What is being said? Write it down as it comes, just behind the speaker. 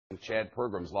with Chad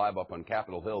Pergram's live up on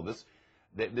Capitol Hill.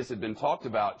 This had been talked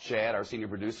about, Chad, our senior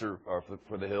producer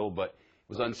for the Hill, but it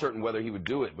was uncertain whether he would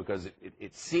do it because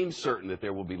it seems certain that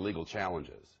there will be legal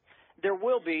challenges. There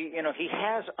will be. He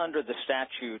has under the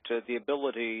statute the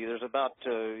ability, there's about,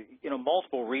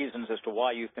 multiple reasons as to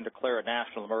why you can declare a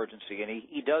national emergency, and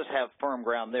he does have firm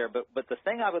ground there. But the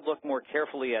thing I would look more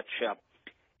carefully at, Shep,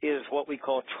 is what we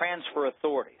call transfer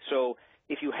authority. So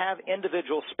if you have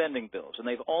individual spending bills and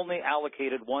they've only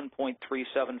allocated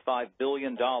 $1.375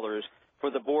 billion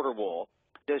for the border wall,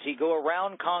 does he go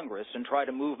around Congress and try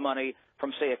to move money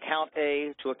from, say, account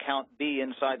A to account B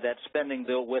inside that spending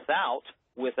bill without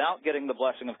getting the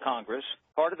blessing of Congress?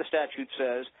 Part of the statute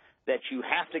says that you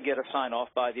have to get a sign-off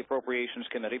by the Appropriations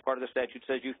Committee. Part of the statute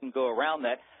says you can go around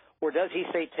that. Or does he,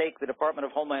 say, take the Department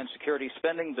of Homeland Security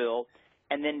spending bill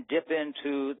and then dip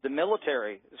into the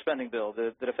military spending bill,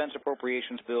 the Defense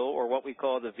Appropriations Bill, or what we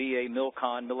call the VA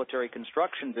MILCON, Military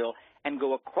Construction Bill, and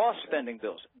go across spending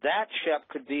bills? That, Shep,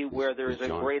 could be where there is a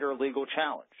greater legal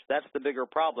challenge. That's the bigger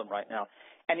problem right now.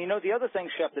 And, the other thing,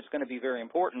 Shep, that's going to be very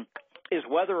important is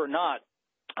whether or not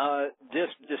this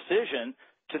decision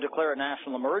to declare a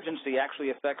national emergency actually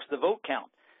affects the vote count.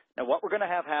 Now, what we're going to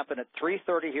have happen at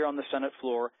 3:30 here on the Senate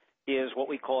floor is what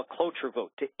we call a cloture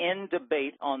vote to end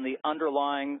debate on the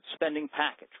underlying spending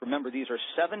package. Remember, these are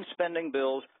 7 spending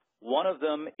bills. One of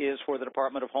them is for the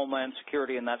Department of Homeland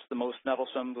Security, and that's the most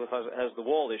nettlesome because it has the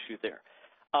wall issue there.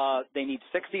 They need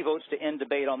 60 votes to end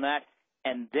debate on that,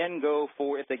 and then go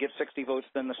for, if they get 60 votes,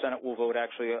 then the Senate will vote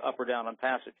actually up or down on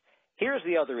passage. Here's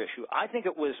the other issue. I think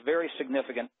it was very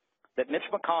significant that Mitch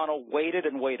McConnell waited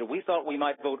and waited. We thought we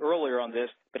might vote earlier on this,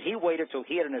 but he waited till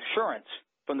he had an assurance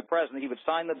from the president he would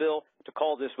sign the bill to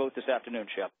call this vote this afternoon,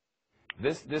 Shep.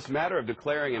 This matter of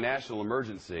declaring a national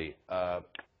emergency,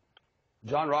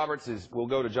 John Roberts we'll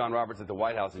go to John Roberts at the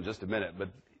White House in just a minute, but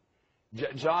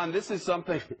John, this is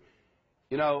something,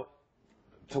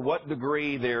 to what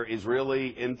degree there is really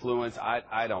influence,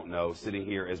 I don't know, sitting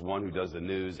here as one who does the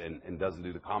news and doesn't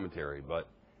do the commentary, but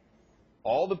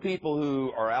all the people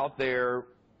who are out there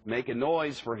making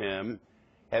noise for him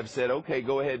have said, okay,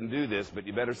 go ahead and do this, but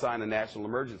you better sign a national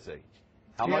emergency.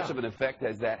 How much of an effect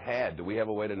has that had? Do we have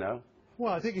a way to know?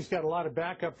 Well, I think he's got a lot of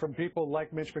backup from people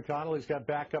like Mitch McConnell. He's got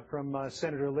backup from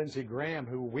Senator Lindsey Graham,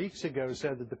 who weeks ago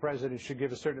said that the president should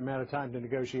give a certain amount of time to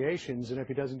negotiations, and if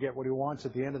he doesn't get what he wants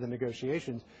at the end of the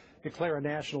negotiations, declare a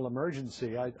national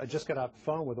emergency. I just got off the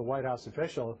phone with a White House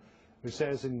official who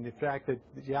says, in fact, that,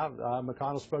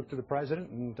 McConnell spoke to the president,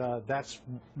 and that's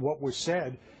what was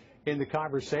said in the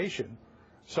conversation.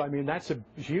 So, I mean, that's a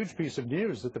huge piece of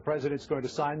news that the president's going to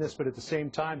sign this, but at the same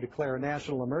time declare a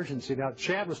national emergency. Now,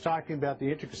 Chad was talking about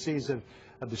the intricacies of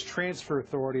this transfer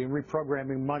authority and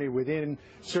reprogramming money within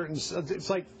certain. It's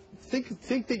like,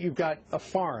 think that you've got a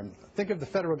farm. Think of the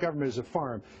federal government as a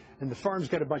farm, and the farm's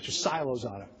got a bunch of silos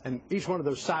on it, and each one of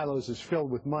those silos is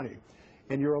filled with money.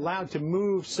 And you're allowed to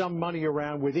move some money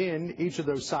around within each of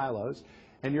those silos,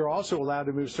 and you're also allowed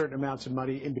to move certain amounts of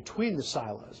money in between the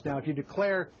silos. Now, if you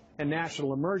declare a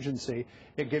national emergency,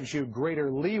 it gives you greater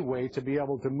leeway to be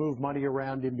able to move money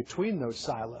around in between those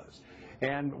silos.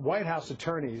 And White House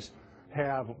attorneys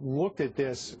have looked at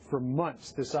this for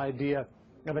months, this idea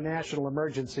of a national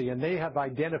emergency, and they have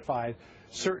identified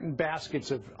certain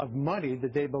baskets of money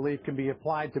that they believe can be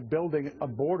applied to building a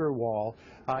border wall.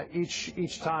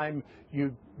 Each time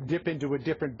you dip into a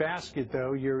different basket,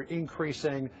 though, you're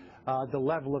increasing the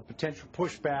level of potential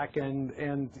pushback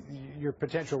and your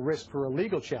potential risk for a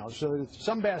legal challenge. So there's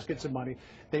some baskets of money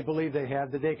they believe they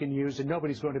have that they can use, and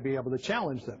nobody's going to be able to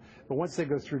challenge them. But once they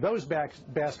go through those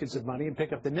baskets of money and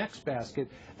pick up the next basket,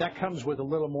 that comes with a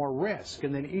little more risk.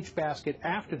 And then each basket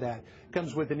after that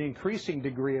comes with an increasing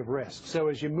degree of risk. So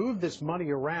as you move this money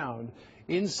around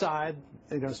inside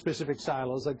specific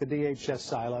silos like the DHS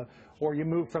silo, or you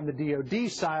move from the DOD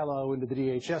silo into the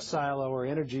DHS silo, or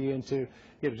energy into,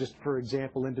 just for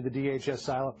example, into the DHS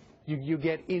silo, you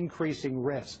get increasing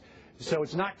risk. So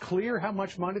it's not clear how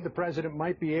much money the president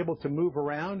might be able to move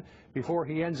around before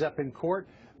he ends up in court,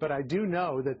 but I do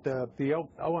know that the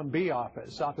OMB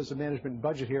Office of Management and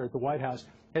Budget here at the White House,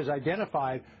 has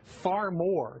identified far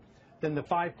more than the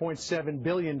 $5.7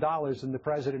 billion that the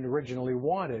president originally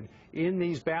wanted in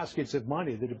these baskets of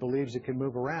money that it believes it can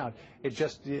move around.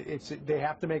 They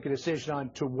have to make a decision on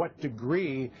to what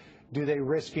degree do they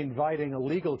risk inviting a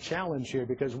legal challenge here,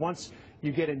 because once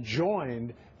you get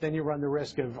enjoined, then you run the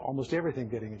risk of almost everything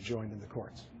getting enjoined in the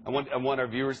courts. I want our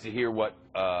viewers to hear what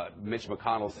Mitch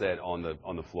McConnell said on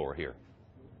the floor here.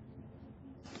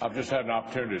 I've just had an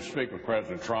opportunity to speak with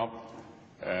President Trump,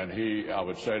 and I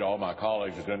would say to all my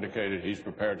colleagues, has indicated he's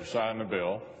prepared to sign the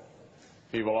bill.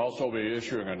 He will also be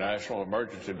issuing a national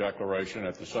emergency declaration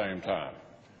at the same time.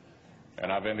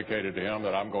 And I've indicated to him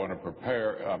that I'm going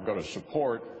to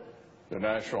support the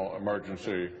national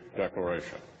emergency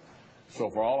declaration. So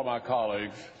for all of my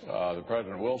colleagues, the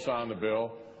President will sign the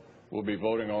bill. We'll be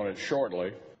voting on it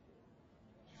shortly.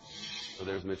 So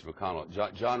there's Mitch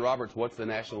McConnell. John Roberts, what's the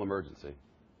national emergency?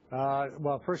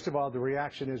 Well, first of all, the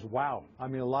reaction is wow. I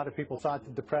mean, a lot of people thought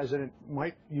that the president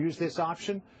might use this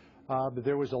option, but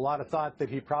there was a lot of thought that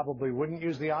he probably wouldn't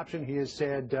use the option. He has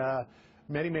said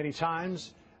many, many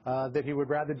times that he would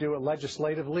rather do it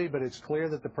legislatively, but it's clear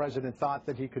that the president thought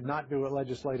that he could not do it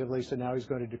legislatively, so now he's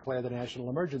going to declare the national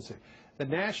emergency. The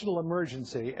national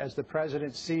emergency, as the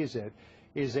president sees it,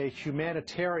 is a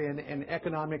humanitarian and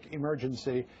economic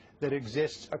emergency that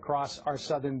exists across our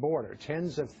southern border.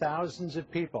 Tens of thousands of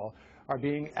people are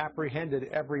being apprehended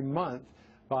every month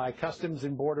by Customs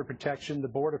and Border Protection, the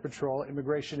Border Patrol,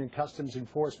 Immigration and Customs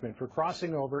Enforcement for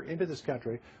crossing over into this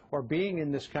country or being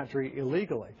in this country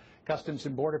illegally. Customs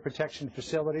and Border Protection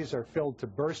facilities are filled to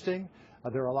bursting.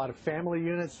 There are a lot of family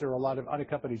units. There are a lot of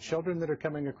unaccompanied children that are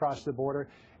coming across the border.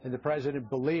 And the president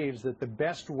believes that the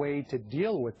best way to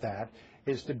deal with that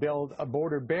is to build a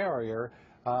border barrier,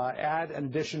 add an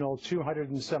additional 200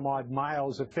 and some odd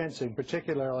miles of fencing,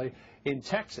 particularly in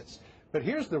Texas. But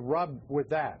here's the rub with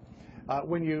that.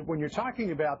 When you're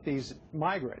talking about these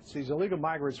migrants, these illegal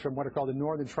migrants from what are called the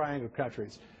Northern Triangle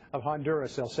countries of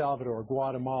Honduras, El Salvador,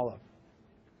 Guatemala,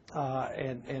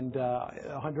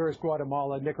 Honduras,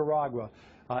 Guatemala, Nicaragua,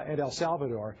 and El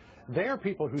Salvador, they are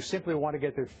people who simply want to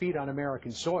get their feet on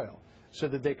American soil so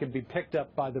that they can be picked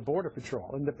up by the Border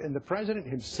Patrol. And the president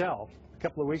himself, a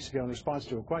couple of weeks ago in response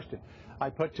to a question I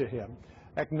put to him,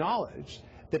 acknowledged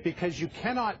that because you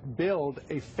cannot build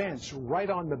a fence right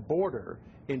on the border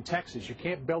in Texas, you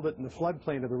can't build it in the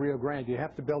floodplain of the Rio Grande, you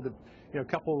have to build it a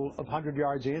couple of 100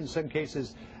 yards in. In some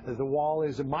cases, the wall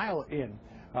is a mile in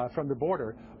from the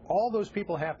border. All those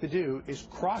people have to do is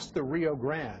cross the Rio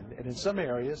Grande, and in some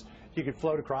areas you can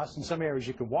float across, in some areas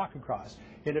you can walk across.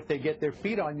 And if they get their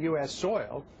feet on U.S.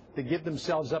 soil, they give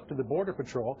themselves up to the Border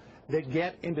Patrol, they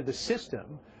get into the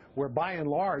system where by and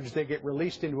large they get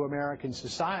released into American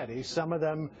society. Some of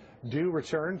them do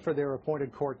return for their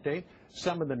appointed court date,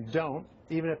 some of them don't.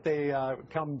 Even if they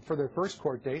come for their first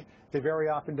court date, they very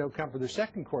often don't come for their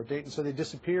second court date, and so they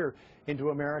disappear into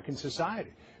American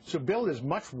society. So build as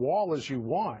much wall as you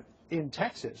want in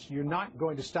Texas. You're not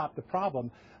going to stop the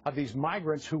problem of these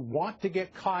migrants who want to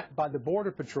get caught by the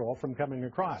Border Patrol from coming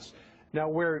across. Now,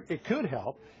 where it could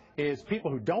help is people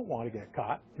who don't want to get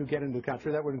caught, who get into the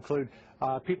country. That would include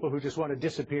people who just want to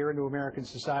disappear into American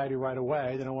society right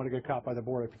away. They don't want to get caught by the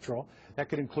Border Patrol. That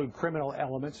could include criminal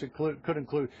elements. It could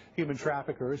include human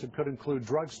traffickers. It could include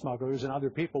drug smugglers and other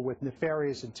people with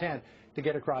nefarious intent to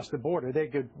get across the border. They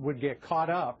would get caught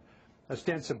up,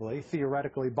 ostensibly,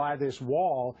 theoretically, by this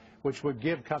wall, which would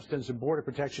give Customs and Border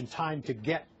Protection time to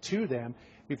get to them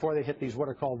before they hit these what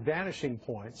are called vanishing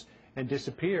points and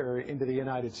disappear into the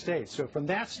United States. So from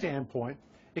that standpoint,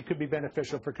 it could be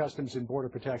beneficial for Customs and Border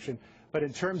Protection. But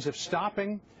in terms of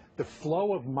stopping the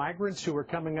flow of migrants who are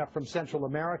coming up from Central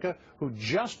America who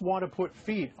just want to put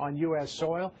feet on U.S.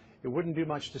 soil, it wouldn't do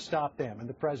much to stop them. And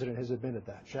the president has admitted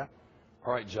that. Shep?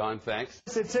 All right, John, thanks.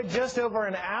 It took just over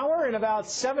an hour and about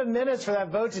 7 minutes for that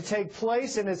vote to take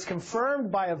place, and it's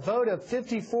confirmed by a vote of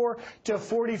 54 to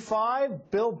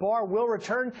 45. Bill Barr will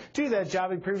return to that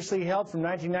job he previously held from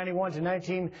 1991 to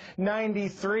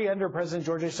 1993 under President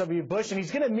George H.W. Bush, and he's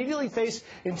going to immediately face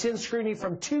intense scrutiny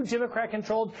from two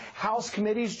Democrat-controlled House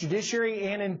committees, Judiciary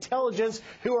and Intelligence,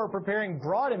 who are preparing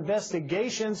broad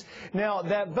investigations. Now,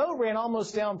 that vote ran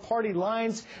almost down party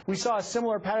lines. We saw a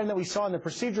similar pattern that we saw in the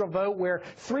procedural vote, where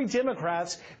three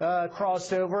Democrats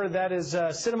crossed over. That is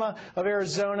Sinema of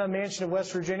Arizona, Manchin of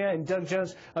West Virginia, and Doug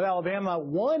Jones of Alabama.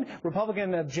 One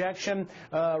Republican objection,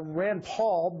 Rand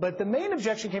Paul, but the main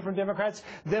objection came from Democrats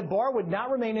that Barr would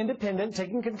not remain independent,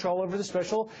 taking control over the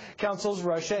special counsel's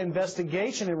Russia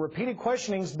investigation. In repeated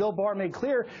questionings, Bill Barr made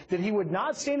clear that he would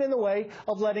not stand in the way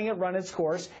of letting it run its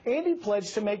course, and he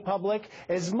pledged to make public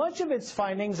as much of its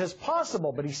findings as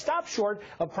possible, but he stopped short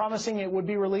of promising it would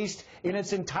be released in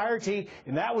its entirety.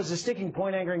 And that was a sticking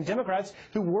point angering Democrats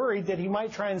who worried that he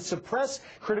might try and suppress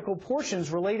critical portions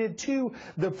related to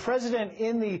the president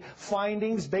in the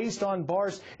findings based on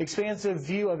Barr's expansive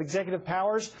view of executive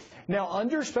powers. Now,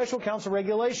 under special counsel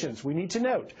regulations, we need to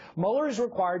note, Mueller is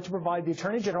required to provide the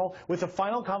Attorney General with a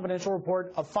final confidential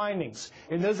report of findings.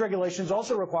 And those regulations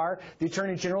also require the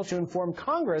Attorney General to inform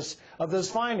Congress of those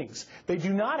findings. They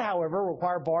do not, however,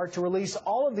 require Barr to release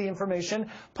all of the information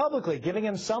publicly, giving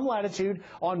him some latitude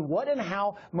on what and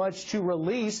how much to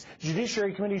release.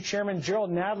 Judiciary Committee Chairman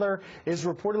Gerald Nadler has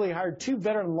reportedly hired 2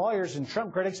 veteran lawyers and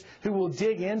Trump critics who will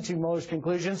dig into Mueller's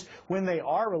conclusions when they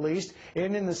are released.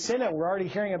 And in the Senate, we're already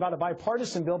hearing about a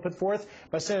bipartisan bill put forth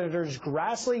by Senators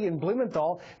Grassley and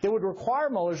Blumenthal that would require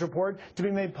Mueller's report to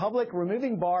be made public,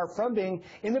 removing Barr from being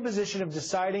in the position of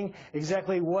deciding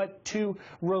exactly what to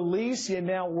release. And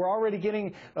now we're already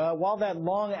getting, while that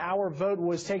long hour vote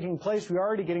was taking place, we're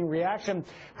already getting reaction.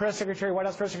 White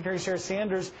House Press Secretary Sarah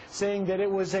Sanders saying that it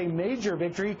was a major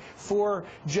victory for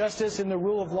justice and the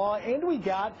rule of law. And we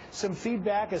got some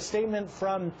feedback, a statement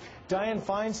from Dianne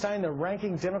Feinstein, the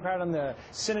ranking Democrat on the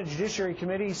Senate Judiciary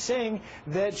Committee, saying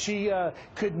that she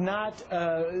could not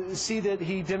see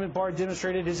that Barr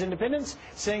demonstrated his independence,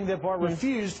 saying that Barr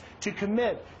refused to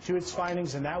commit to its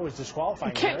findings, and that was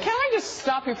disqualifying. Can I just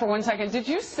stop you for 1 second? Did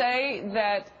you say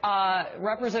that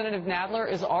Representative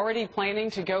Nadler is already planning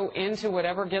to go into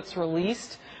whatever gets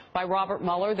released by Robert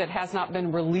Mueller that has not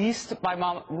been released by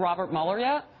Robert Mueller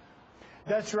yet?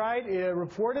 That's right.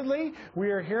 Reportedly, we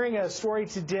are hearing a story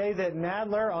today that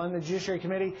Nadler on the Judiciary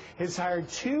Committee has hired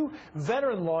 2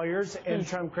 veteran lawyers and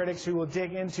Trump critics who will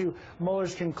dig into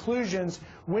Mueller's conclusions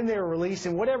when they are released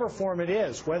in whatever form it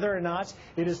is, whether or not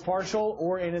it is partial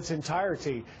or in its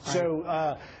entirety.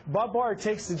 So Bob Barr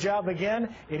takes the job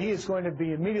again, and he is going to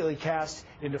be immediately cast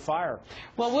into fire.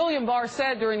 Well, William Barr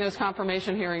said during those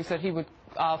confirmation hearings that he would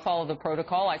follow the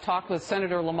protocol. I talked with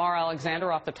Senator Lamar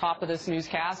Alexander off the top of this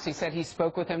newscast. He said he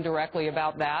spoke with him directly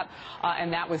about that,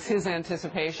 and that was his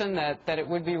anticipation that it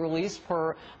would be released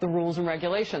per the rules and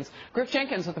regulations. Griff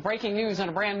Jenkins with the breaking news on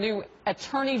a brand new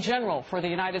Attorney General for the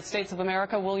United States of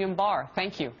America, William Barr.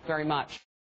 Thank you very much.